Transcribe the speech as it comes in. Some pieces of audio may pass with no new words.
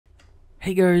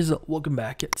Hey guys, welcome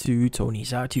back to Tony's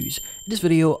How-Tos. In this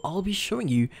video, I'll be showing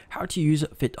you how to use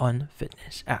Fiton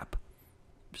Fitness App.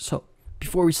 So,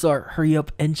 before we start, hurry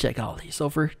up and check out the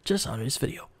software just under this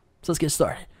video. So let's get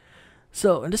started.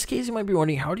 So in this case, you might be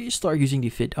wondering, how do you start using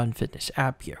the Fiton Fitness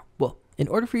app here? Well, in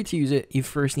order for you to use it, you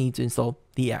first need to install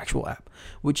the actual app,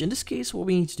 which in this case, what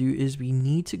we need to do is we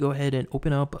need to go ahead and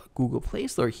open up Google Play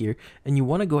Store here, and you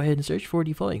want to go ahead and search for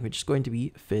the following, which is going to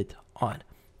be Fiton.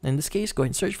 In this case, go ahead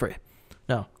and search for it.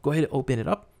 Now, go ahead and open it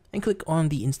up and click on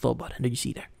the install button that you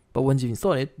see there. But once you've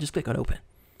installed it, just click on open.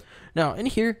 Now, in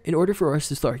here, in order for us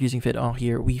to start using Fiton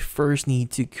here, we first need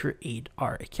to create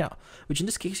our account, which in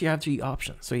this case, you have three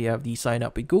options. So you have the sign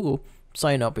up with Google,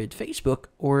 sign up with Facebook,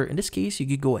 or in this case, you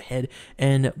could go ahead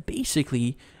and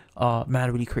basically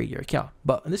manually create your account.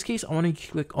 But in this case, I want to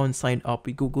click on sign up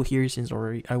with Google here since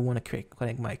already I want to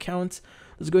connect my accounts.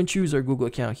 Let's go and choose our Google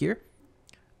account here.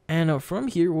 And from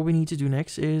here, what we need to do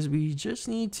next is we just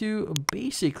need to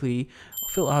basically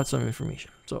fill out some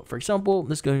information. So for example,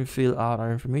 let's go and fill out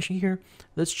our information here.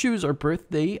 Let's choose our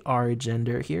birthday, our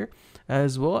gender here,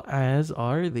 as well as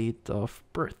our date of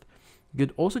birth. You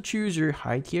could also choose your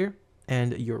height here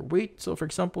and your weight. So for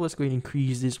example, let's go and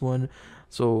increase this one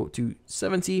to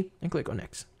 70 and click on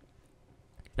next.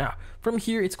 Now, from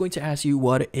here, it's going to ask you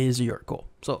what is your goal.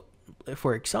 So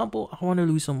for example, I want to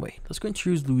lose some weight. Let's go and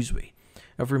choose lose weight.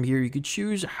 Now from here, you could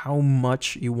choose how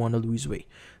much you want to lose weight.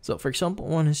 So for example, I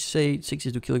want to say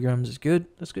 62 kilograms is good.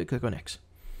 Let's go click on next.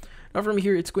 Now from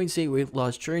here, it's going to say weight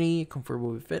loss journey,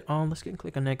 comfortable with Fiton. Let's go and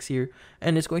click on next here.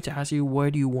 And it's going to ask you, why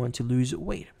do you want to lose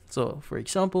weight? So for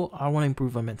example, I want to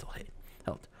improve my mental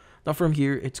health. Now from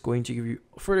here, it's going to give you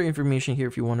further information here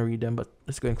if you want to read them, but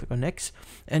let's go and click on next.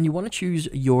 And you want to choose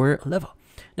your level.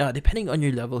 Now, depending on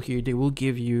your level here, they will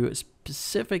give you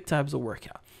specific types of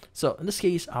workout. So in this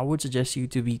case, I would suggest you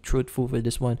to be truthful with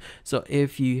this one. So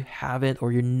if you haven't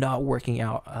or you're not working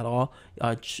out at all,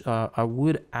 I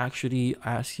would actually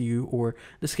ask you, or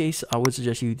in this case, I would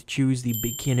suggest you to choose the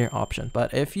beginner option.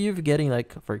 But if you're getting,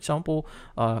 like, for example,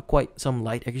 quite some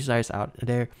light exercise out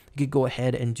there, you could go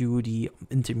ahead and do the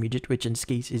intermediate, which in this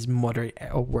case is moderate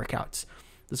workouts.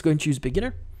 Let's go and choose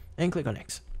beginner and click on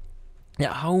next.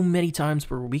 Now, how many times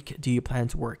per week do you plan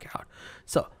to work out?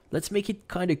 So let's make it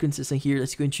kind of consistent here.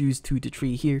 Let's go and choose 2 to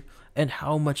 3 here. And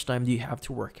how much time do you have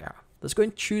to work out? Let's go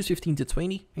and choose 15 to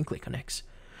 20 and click on next.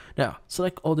 Now,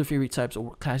 select all the favorite types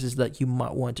of classes that you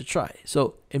might want to try.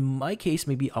 So in my case,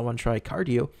 maybe I want to try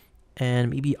cardio, and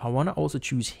maybe I want to also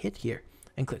choose HIIT here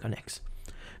and click on next.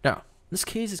 Now, in this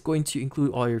case, it's going to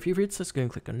include all your favorites. Let's go and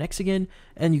click on next again,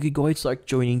 and you could go ahead and start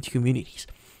joining the communities.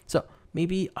 So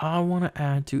maybe I want to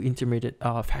add to intermittent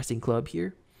fasting club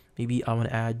here. Maybe I want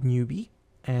to add newbie.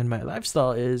 And my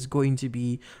lifestyle is going to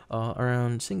be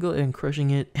around single and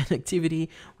crushing it. And activity,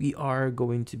 we are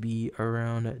going to be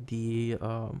around the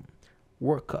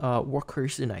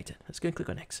Workers United. Let's go and click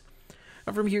on next.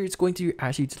 And from here, it's going to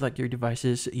ask you to select your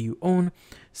devices you own.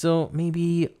 So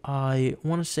maybe I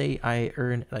want to say I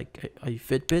earn like a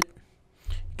Fitbit.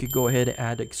 You could go ahead and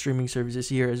add like streaming services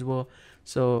here as well.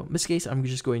 So in this case, I'm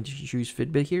just going to choose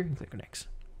Fitbit here and click on next.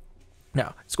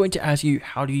 Now, it's going to ask you,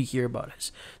 how do you hear about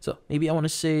us? So maybe I want to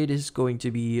say this is going to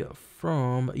be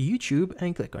from YouTube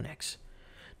and click on next.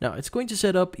 Now, it's going to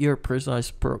set up your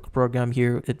personalized program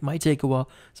here. It might take a while.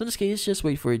 So in this case, just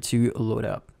wait for it to load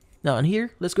up. Now, in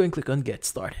here, let's go and click on get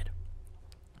started.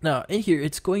 Now, in here,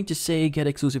 it's going to say get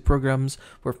exclusive programs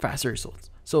for faster results.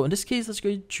 So in this case, let's go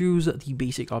and choose the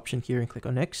basic option here and click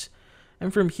on next.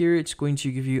 And from here, it's going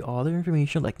to give you all the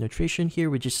information like nutrition here,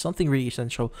 which is something really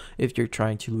essential if you're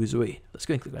trying to lose weight. Let's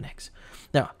go and click on next.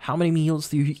 Now, how many meals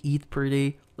do you eat per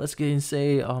day? Let's go and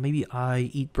say maybe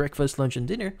I eat breakfast, lunch, and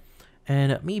dinner.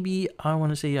 And maybe I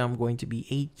want to say I'm going to be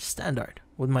 8 standard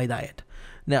with my diet.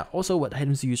 Now, also, what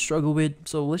items do you struggle with?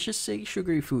 So let's just say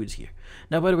sugary foods here.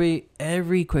 Now, by the way,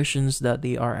 every questions that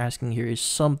they are asking here is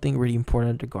something really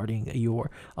important regarding your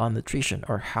nutrition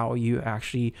or how you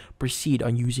actually proceed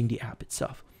on using the app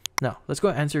itself. Now, let's go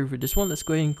answer for this one. Let's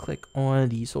go ahead and click on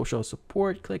the social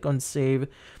support, click on save.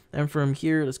 And from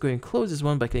here, let's go ahead and close this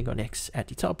one by clicking on next at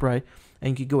the top right. And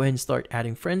you could go ahead and start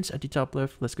adding friends at the top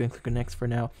left. Let's go and click on next for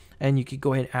now. And you could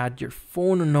go ahead and add your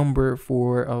phone number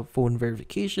for phone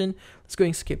verification. Let's go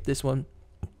and skip this one.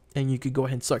 And you could go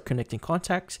ahead and start connecting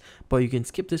contacts, but you can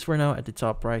skip this for now at the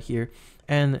top right here.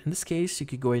 And in this case, you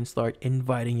could go ahead and start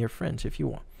inviting your friends if you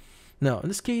want. Now, in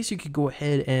this case, you could go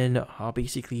ahead and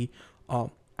basically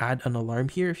add an alarm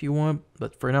here if you want.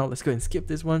 But for now, let's go ahead and skip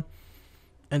this one.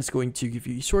 And it's going to give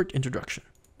you a short introduction.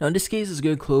 Now, in this case, it's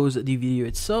going to close the video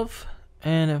itself.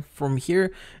 And from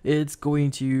here, it's going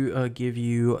to give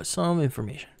you some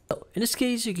information. So in this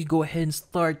case, you could go ahead and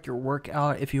start your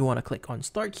workout if you want to click on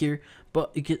start here, but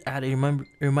you could add a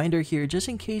reminder here just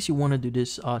in case you want to do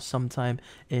this sometime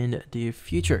in the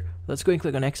future. Let's go and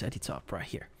click on X at the top right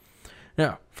here.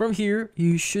 Now, from here,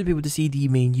 you should be able to see the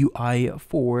main UI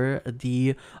for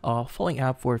the following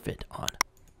app for FitOn.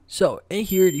 So in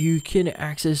here, you can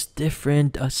access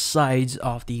different sides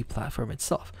of the platform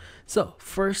itself. So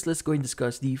first, let's go and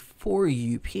discuss the For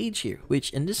You page here,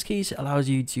 which in this case allows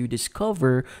you to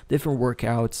discover different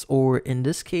workouts, or in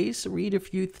this case, read a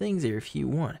few things there if you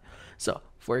want. So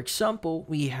for example,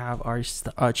 we have our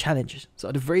challenges. So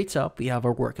at the very top, we have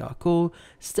our workout goal,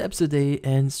 steps a day,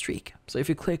 and streak. So if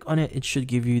you click on it, it should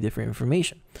give you different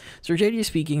information. So generally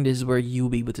speaking, this is where you'll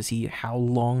be able to see how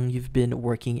long you've been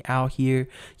working out here,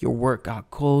 your workout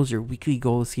goals, your weekly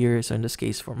goals here. So in this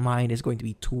case, for mine, is going to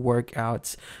be 2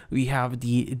 workouts. We have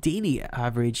the daily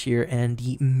average here and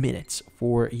the minutes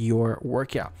for your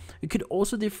workout. You could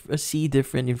also see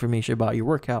different information about your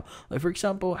workout. Like for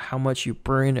example, how much you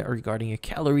burn regarding your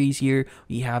calories here.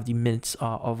 We have the minutes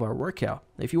of our workout.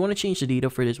 If you want to change the data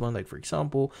for this one, like for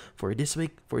example, for this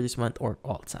week, for this month, or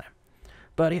all time.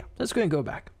 But yeah, let's go and go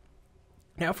back.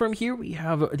 Now from here, we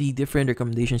have the different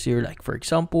recommendations here. Like for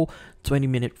example,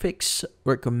 20-minute fix,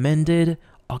 recommended,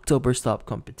 October stop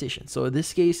competition. So in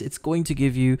this case, it's going to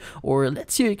give you, or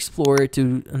lets you explore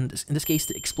to, in this case,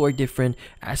 to explore different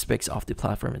aspects of the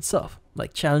platform itself,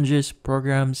 like challenges,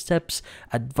 programs, steps,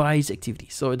 advice,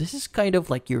 activities. So this is kind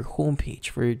of like your homepage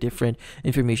for different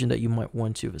information that you might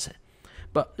want to visit.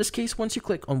 But in this case, once you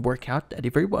click on workout at the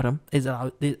very bottom,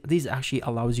 this actually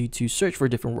allows you to search for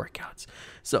different workouts.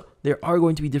 So there are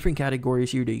going to be different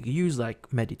categories here that you can use,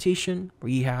 like meditation,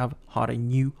 rehab, hot and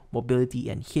new, mobility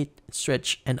and HIIT,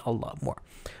 stretch, and a lot more.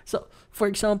 So for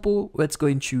example, let's go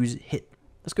and choose HIIT.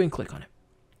 Let's go and click on it.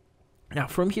 Now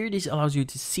from here, this allows you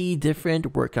to see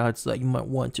different workouts that you might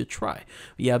want to try.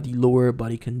 We have the lower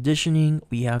body conditioning,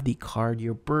 we have the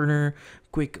cardio burner,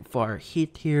 quick fire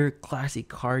HIIT here, classic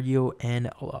cardio, and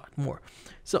a lot more.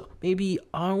 So maybe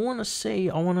I want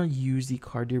to use the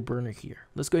cardio burner here.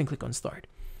 Let's go and click on start.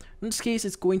 In this case,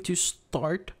 it's going to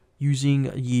start using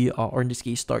the or in this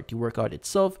case, start the workout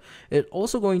itself. It's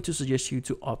also going to suggest you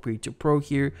to upgrade to pro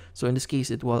here. So in this case,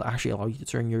 it will actually allow you to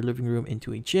turn your living room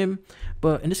into a gym.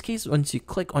 But in this case, once you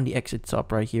click on the exit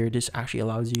top right here, this actually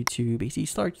allows you to basically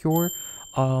start your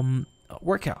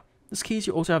workout. In this case,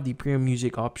 you also have the premium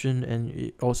music option, and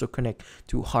it also connect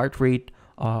to heart rate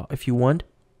if you want.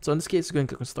 So in this case, go and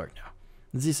click on start now.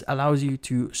 This allows you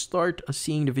to start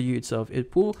seeing the video itself.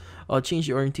 It will change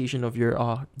the orientation of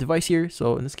your device here.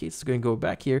 So in this case, it's going to go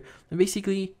back here. And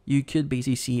basically, you could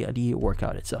basically see the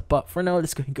workout itself. But for now,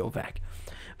 let's go and go back.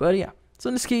 But yeah, so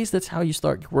in this case, that's how you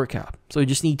start your workout. So you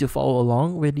just need to follow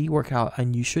along with the workout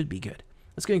and you should be good.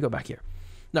 Let's go and go back here.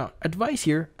 Now, advice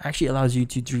here actually allows you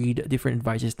to read different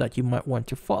advices that you might want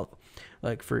to follow.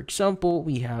 Like, for example,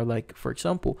 we have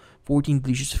 14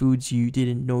 delicious foods you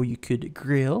didn't know you could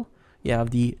grill. You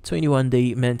have the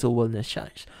 21-day mental wellness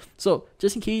challenge. So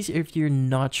just in case if you're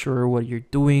not sure what you're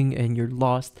doing and you're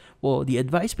lost, well, the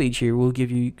advice page here will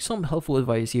give you some helpful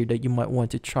advice here that you might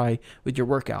want to try with your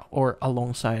workout or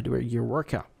alongside your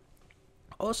workout.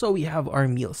 Also, we have our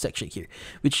meal section here,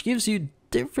 which gives you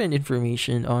different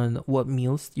information on what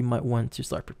meals you might want to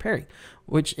start preparing,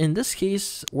 which in this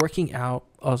case, working out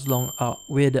as long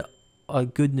with a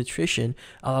good nutrition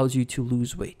allows you to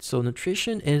lose weight. So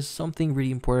nutrition is something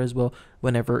really important as well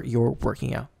whenever you're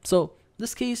working out. So in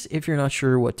this case, if you're not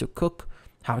sure what to cook,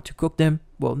 how to cook them,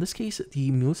 well, in this case,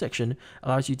 the meal section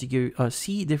allows you to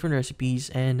see different recipes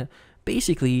and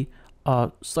basically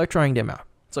start trying them out.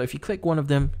 So if you click one of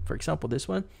them, for example, this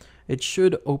one, it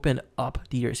should open up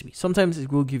the recipe. Sometimes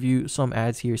it will give you some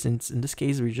ads here, since in this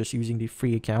case, we're just using the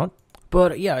free account.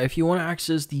 But yeah, if you want to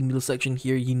access the meal section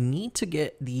here, you need to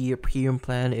get the premium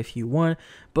plan if you want.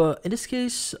 But in this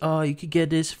case, you could get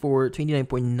this for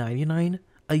 $29.99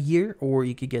 a year, or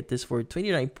you could get this for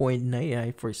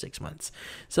 $29.99 for 6 months.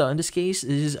 So in this case,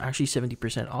 this is actually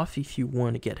 70% off if you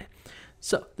want to get it.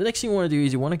 So the next thing you want to do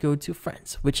is you want to go to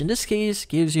friends, which in this case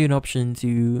gives you an option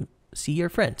to see your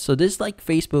friends. So this is like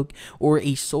Facebook or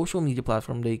a social media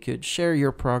platform that you could share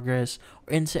your progress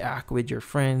or interact with your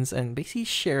friends and basically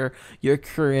share your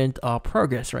current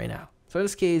progress right now. So in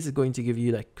this case, it's going to give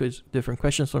you like different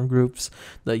questions from groups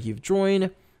that you've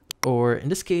joined. Or in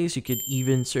this case, you could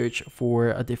even search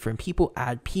for different people,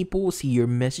 add people, see your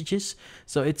messages.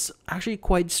 So it's actually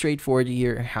quite straightforward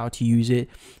here how to use it.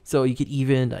 So you could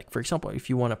even, like, for example, if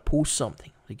you want to post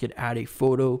something, you could add a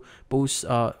photo, post,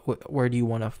 where do you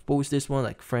want to post this one,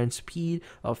 like friends feed,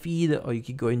 or you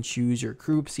could go and choose your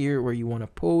groups here where you want to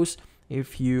post.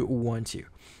 if you want to.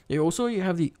 You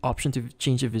have the option to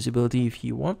change the visibility if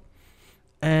you want.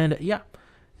 And yeah,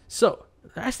 so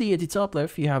lastly, at the top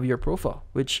left, you have your profile,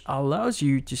 which allows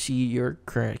you to see your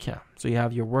current account. So you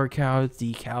have your workouts,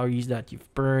 the calories that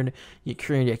you've burned, your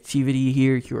current activity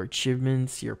here, your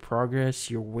achievements, your progress,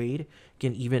 your weight. You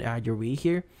can even add your weight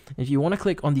here. If you want to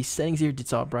click on the settings here at the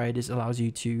top right, this allows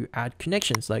you to add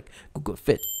connections like Google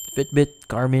Fit, Fitbit,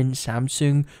 Garmin,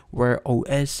 Samsung, Wear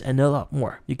OS, and a lot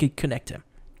more. You can connect them.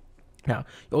 Now,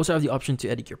 you also have the option to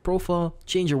edit your profile,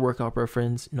 change your workout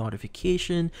preference,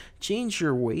 notification, change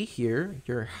your weight here,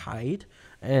 your height,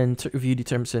 and to review the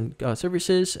terms and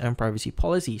services and privacy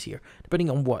policies here, depending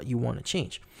on what you want to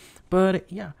change.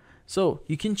 But yeah, so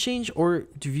you can change or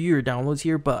to view your downloads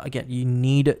here, but again, you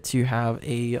need to have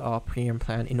a premium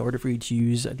plan in order for you to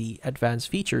use the advanced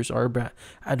features or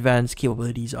advanced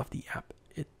capabilities of the app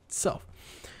itself.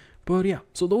 But yeah,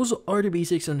 so those are the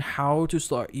basics on how to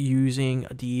start using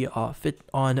the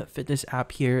Fiton Fitness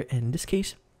app here. In this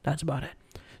case, that's about it.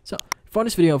 So if you found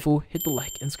this video helpful, hit the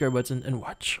like and subscribe button and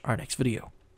watch our next video.